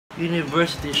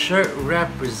University shirt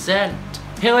represent.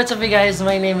 Hey, what's up you guys?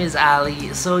 My name is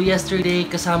Ali. So yesterday,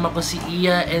 kasama ko si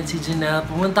Iya and si Janelle.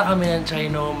 Pumunta kami ng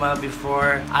Trinoma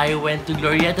before I went to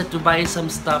Glorieta to buy some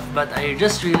stuff, but I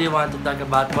just really want to talk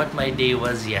about what my day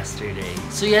was yesterday.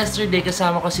 So yesterday,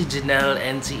 kasama ko si Janelle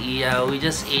and si Iya. We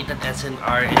just ate at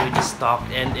SNR and we just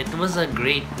talked, and it was a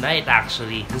great night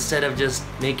actually. Instead of just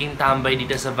making tambay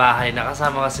dito sa bahay,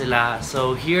 nakasama ko sila.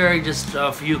 So here are just a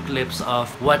few clips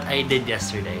of what I did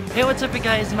yesterday. Hey, what's up you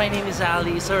guys? My name is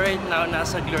Ali. So right now,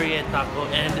 nasa Glorieta ko,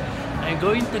 and I'm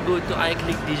going to go to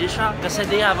iClick Digishop kasi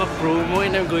they have a promo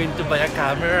and I'm going to buy a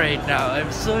camera right now. I'm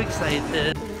so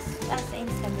excited. Sa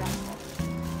Instagram mo.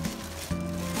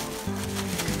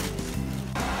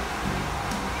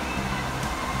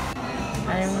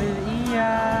 I'm with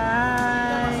Iya.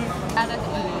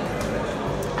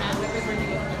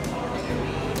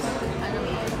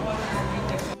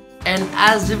 And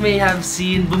as you may have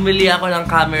seen, bumili ako ng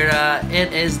camera.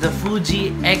 It is the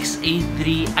Fuji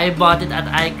x-a3. I bought it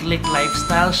at iClick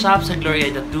Lifestyle Shop sa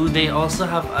Glorieta 2. They also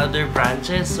have other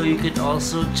branches, so you could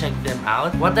also check them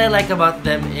out. What I like about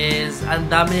them is,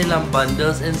 ang dami nilang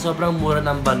bundles and sobrang mura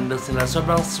ng bundles nila.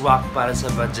 Sobrang swak para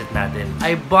sa budget natin.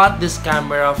 I bought this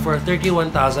camera for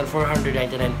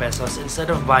 31,499 pesos instead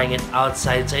of buying it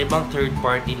outside sa ibang third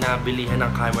party na bilihan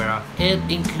ng camera. It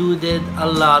included a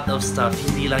lot of stuff,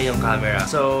 hindi lang yung camera.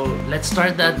 So, let's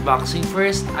start the unboxing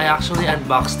first. I actually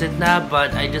unboxed it na,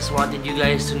 but I just wanted you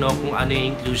guys to know kung ano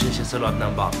yung inclusion siya sa loob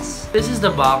ng box. This is the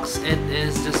box. It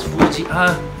is just Fuji.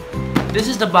 This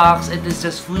is the box. It is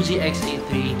just Fuji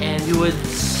x-a3, and you would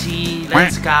see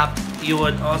lens cap. You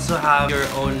would also have your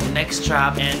own neck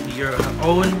strap and your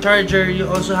own charger. You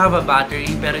also have a battery,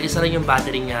 pero isa lang yung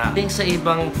battery niya. I think sa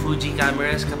ibang Fuji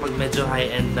cameras, kapag medyo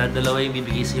high-end na, dalawa yung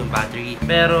bibigay sa yung battery.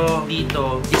 Pero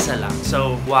dito, isa lang.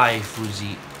 So, why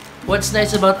Fuji? What's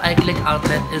nice about iClick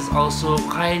Outlet is also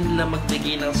kaya nila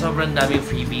magbigay ng sobrang daming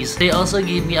freebies. They also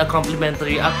gave me a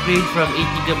complimentary upgrade from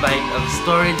 8GB of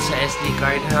storage sa SD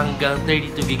card hanggang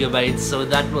 32GB. So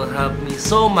that will help me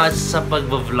so much sa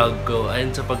pag-vlog ko and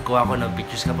sa pagkuha ko ng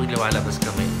pictures kapag lumalabas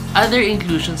kami. Other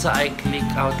inclusion sa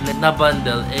iClick Outlet na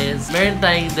bundle is meron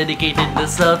tayong dedicated na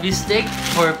selfie stick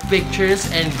for pictures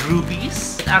and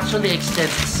groupies. It actually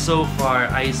extends so far,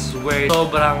 I swear.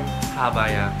 Sobrang haba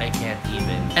niya. I can't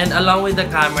even. And along with the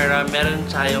camera, meron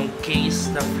tayong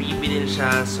case na freebie din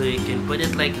siya, so you can put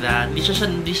it like that. Hindi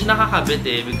siya nakakabit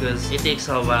because it takes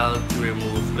a while to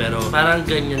remove, pero parang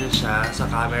ganyan siya sa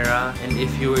camera. And if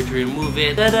you were to remove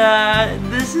it, tada!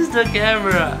 This is the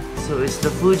camera! So it's the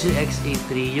Fuji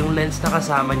x-a3. Yung lens na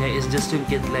kasama niya is just yung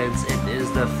kit lens. It is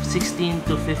the 16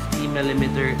 to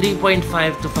 50mm, 3.5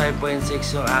 to 5.6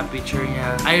 yung aperture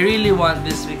niya. I really want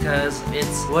this because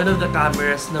it's one of the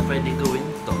cameras na pwede gawin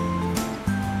to.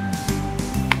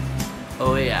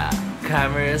 Oh yeah,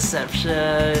 camera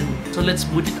reception. So let's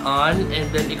boot it on and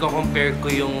then i-compare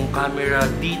ko yung camera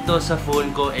dito sa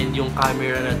phone ko and yung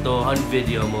camera na to on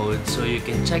video mode. So you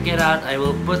can check it out. I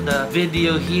will put the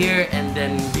video here and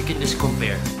then you can just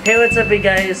compare. Hey, what's up you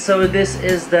guys? So this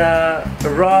is the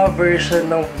raw version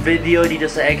ng video dito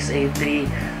sa x-a3.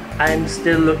 I'm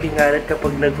still looking at it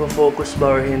kapag nagpo-focus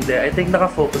ba or hindi. I think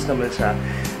naka-focus naman siya.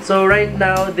 So right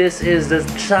now, this is the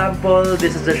sample,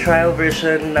 this is the trial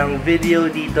version ng video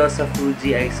dito sa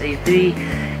Fuji x-a3.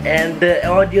 And the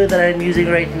audio that I'm using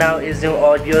right now is yung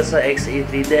audio sa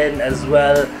x-a3 din as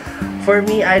well. For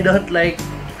me, I don't like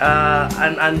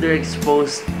an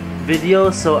underexposed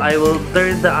video, so I will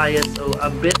turn the ISO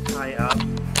a bit high up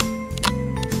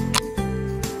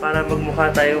para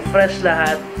magmukha tayong fresh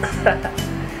lahat.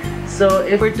 So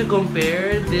if we're to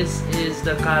compare, this is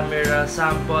the camera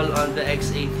sample on the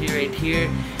x-a3 right here,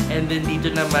 and then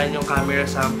dito naman yung camera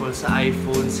sample sa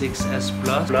iPhone 6s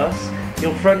Plus.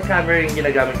 Yung front camera yung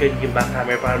ginagamit ko, yung back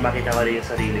camera para makita ko rin yung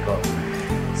sarili ko.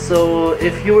 So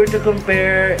if you were to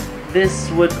compare, this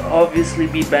would obviously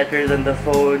be better than the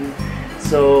phone.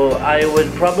 So I would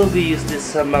probably use this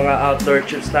sa mga outdoor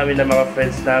trips namin ng mga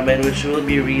friends namin, which will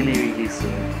be really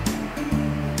soon.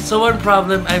 So one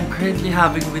problem I'm currently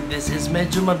having with this is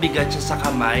medyo mabigat siya sa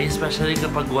kamay, especially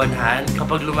kapag one hand.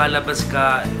 Kapag lumalabas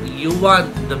ka, you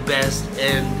want the best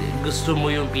and gusto mo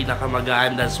yung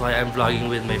pinakamagaan. That's why I'm vlogging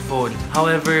with my phone.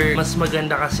 However, mas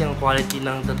maganda kasi ang quality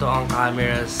ng totoong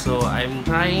camera. So I'm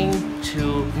trying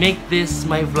to make this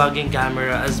my vlogging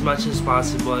camera as much as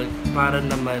possible para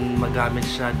naman magamit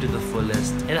siya to the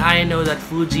fullest. And I know that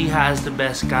Fuji has the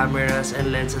best cameras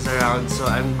and lenses around, so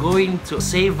I'm going to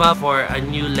save up for a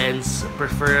new lens,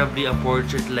 preferably a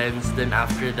portrait lens, then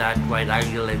after that,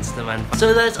 wide-angle lens naman.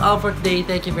 So that's all for today.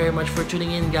 Thank you very much for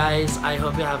tuning in, guys. I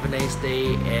hope you have a nice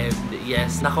day, and And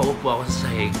yes, nakaupo ako sa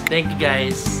sahig. Thank you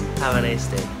guys. Have a nice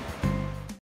day.